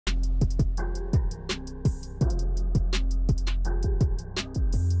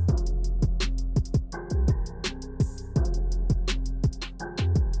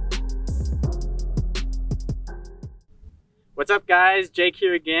What's up guys, Jake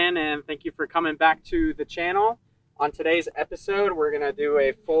here again, and thank you for coming back to the channel. On today's episode, we're gonna do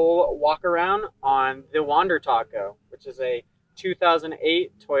a full walk around on the Wander Taco, which is a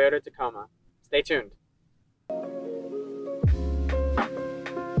 2008 Toyota Tacoma. Stay tuned.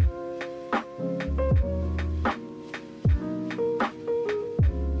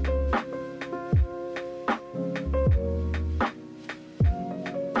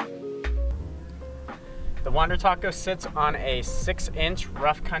 The Wander Taco sits on a 6-inch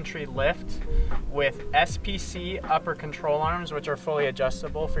rough country lift with SPC upper control arms, which are fully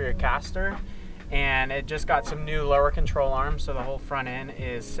adjustable for your caster. And it just got some new lower control arms, so the whole front end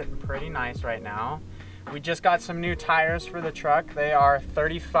is sitting pretty nice right now. We just got some new tires for the truck. They are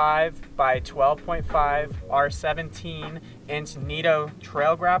 35 by 12.5 R17-inch Nito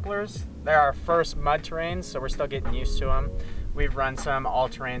trail grapplers. They're our first mud terrains, so we're still getting used to them. We've run some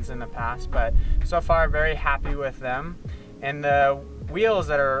all-terrains in the past, but so far very happy with them. And the wheels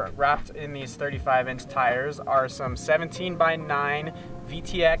that are wrapped in these 35-inch tires are some 17 by 9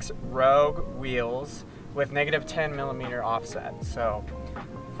 VTX Rogue wheels with negative 10 millimeter offset. So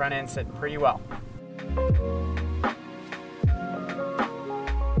front end sitting pretty well.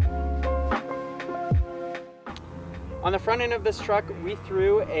 On the front end of this truck, we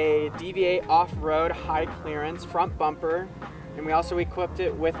threw a DVA off-road high clearance front bumper, and we also equipped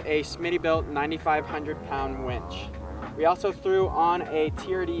it with a Smittybilt 9,500 pound winch. We also threw on a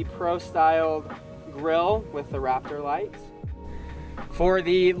TRD Pro styled grill with the Raptor lights. For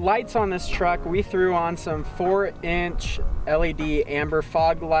the lights on this truck, we threw on some 4-inch LED amber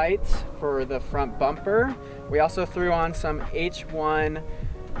fog lights for the front bumper. We also threw on some H1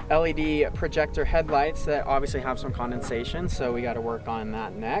 LED projector headlights that obviously have some condensation, so we got to work on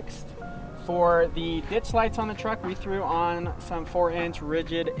that next. For the ditch lights on the truck, we threw on some 4-inch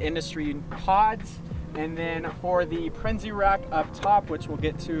rigid industry pods. And then for the Prenzy rack up top, which we'll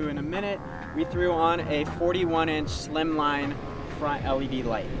get to in a minute, we threw on a 41-inch slimline front LED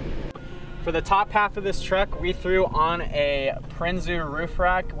light. For the top half of this truck, we threw on a Prenzy roof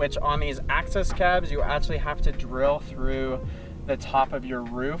rack, which on these access cabs, you actually have to drill through the top of your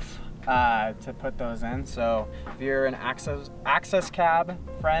roof to put those in. So if you're an access cab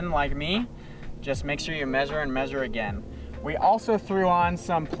friend like me, just make sure you measure and measure again. We also threw on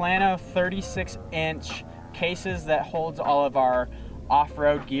some Plano 36-inch cases that holds all of our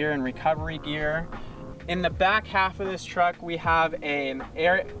off-road gear and recovery gear. In the back half of this truck, we have an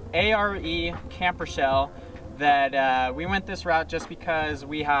ARE camper shell that we went this route just because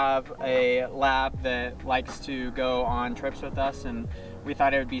we have a lab that likes to go on trips with us, and we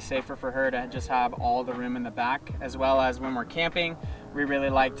thought it would be safer for her to just have all the room in the back, as well as when we're camping, we really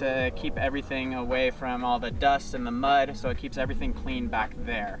like to keep everything away from all the dust and the mud, so it keeps everything clean back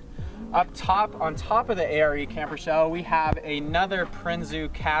there. Up top, on top of the ARE camper shell, we have another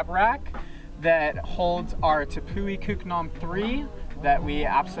Prenzy cab rack that holds our Tepui Kuknom 3 that we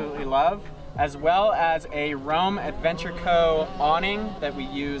absolutely love, as well as a Rome Adventure Co. awning that we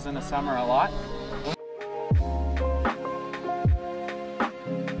use in the summer a lot.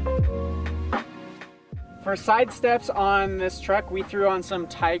 For side steps on this truck, we threw on some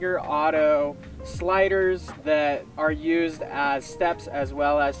Tiger Auto sliders that are used as steps as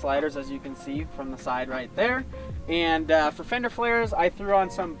well as sliders, as you can see from the side right there. And for fender flares, I threw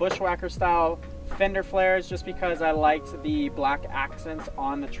on some Bushwhacker style fender flares just because I liked the black accents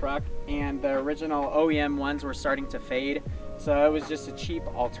on the truck, and the original OEM ones were starting to fade. So it was just a cheap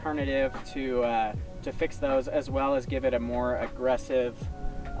alternative to fix those, as well as give it a more aggressive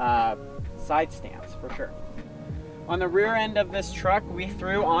side stance for sure. On the rear end of this truck, we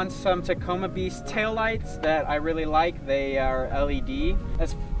threw on some Tacoma Beast taillights that I really like. They are LED.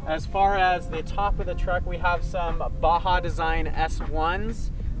 As far as the top of the truck, we have some Baja Design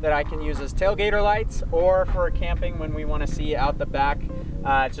S1s that I can use as tailgater lights, or for camping when we want to see out the back.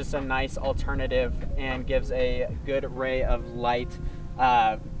 It's just a nice alternative and gives a good array of light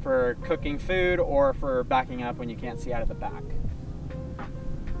for cooking food or for backing up when you can't see out of the back.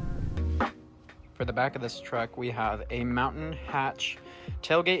 For the back of this truck, we have a mountain hatch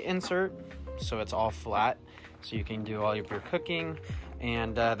tailgate insert, so it's all flat, so you can do all of your cooking.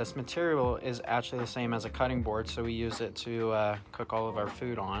 And this material is actually the same as a cutting board, so we use it to cook all of our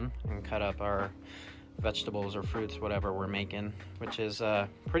food on and cut up our vegetables or fruits, whatever we're making, which is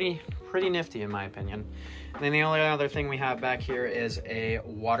pretty nifty in my opinion. And then the only other thing we have back here is a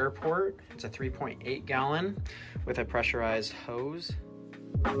water port. It's a 3.8 gallon with a pressurized hose.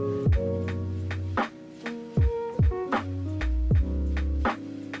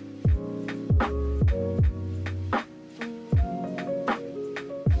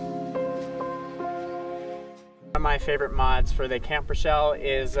 my favorite mods for the camper shell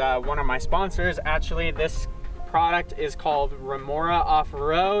is one of my sponsors. Actually, this product is called Remora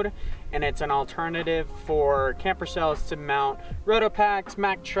Off-Road, and it's an alternative for camper shells to mount rotopacks,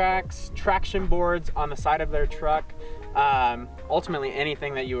 Mack tracks, traction boards on the side of their truck. Ultimately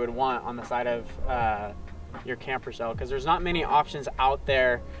anything that you would want on the side of your camper shell, because there's not many options out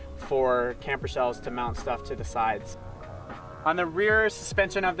there for camper shells to mount stuff to the sides. On the rear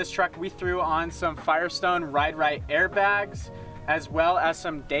suspension of this truck, we threw on some Firestone Ride Right airbags, as well as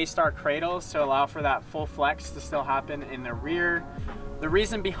some Daystar cradles to allow for that full flex to still happen in the rear. The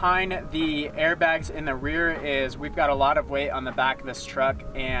reason behind the airbags in the rear is we've got a lot of weight on the back of this truck,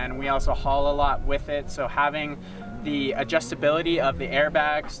 and we also haul a lot with it, so having the adjustability of the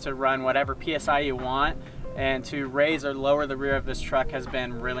airbags to run whatever PSI you want and to raise or lower the rear of this truck has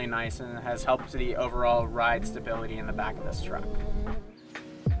been really nice and has helped the overall ride stability in the back of this truck.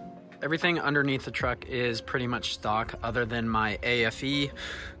 Everything underneath the truck is pretty much stock other than my AFE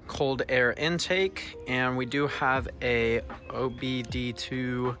cold air intake, and we do have a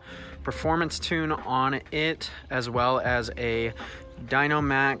OBD2 performance tune on it, as well as a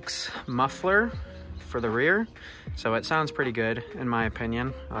Dynamax muffler for the rear. So it sounds pretty good in my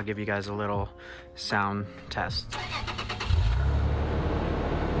opinion. I'll give you guys a little sound test.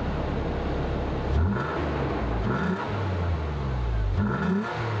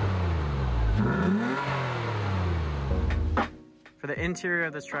 For the interior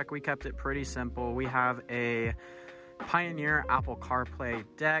of this truck, we kept it pretty simple. We have a Pioneer Apple CarPlay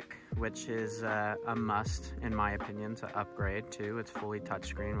deck, which is a must in my opinion to upgrade to. It's fully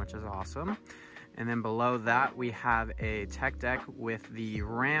touchscreen, which is awesome. And then below that, we have a tech deck with the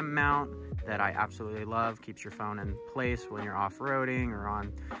RAM mount that I absolutely love. Keeps your phone in place when you're off-roading or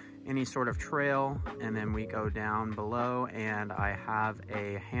on any sort of trail. And then we go down below and I have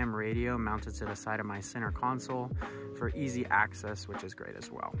a ham radio mounted to the side of my center console for easy access, which is great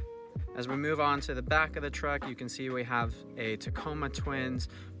as well. As we move on to the back of the truck, you can see we have a Tacoma Twins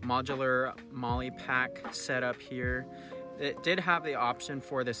modular molly pack set up here. It did have the option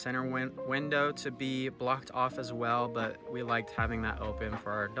for the center window to be blocked off as well, but we liked having that open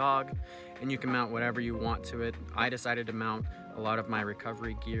for our dog, and you can mount whatever you want to it. I decided to mount a lot of my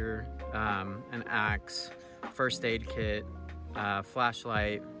recovery gear, an axe, first aid kit,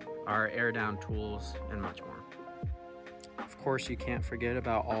 flashlight, our air down tools, and much more. Of course, you can't forget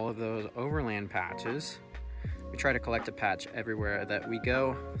about all of those overland patches. We try to collect a patch everywhere that we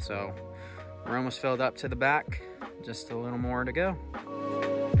go, so we're almost filled up to the back. Just a little more to go.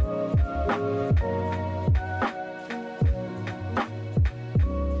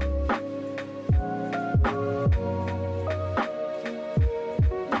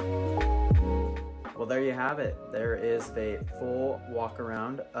 Well, there you have it. There is the full walk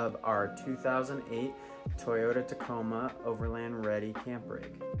around of our 2008 Toyota Tacoma Overland Ready camp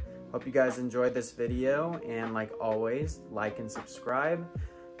rig. Hope you guys enjoyed this video, and like always, like and subscribe.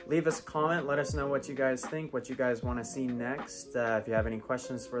 Leave us a comment, let us know what you guys think, what you guys want to see next, if you have any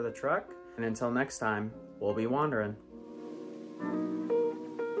questions for the truck. And until next time, we'll be wandering.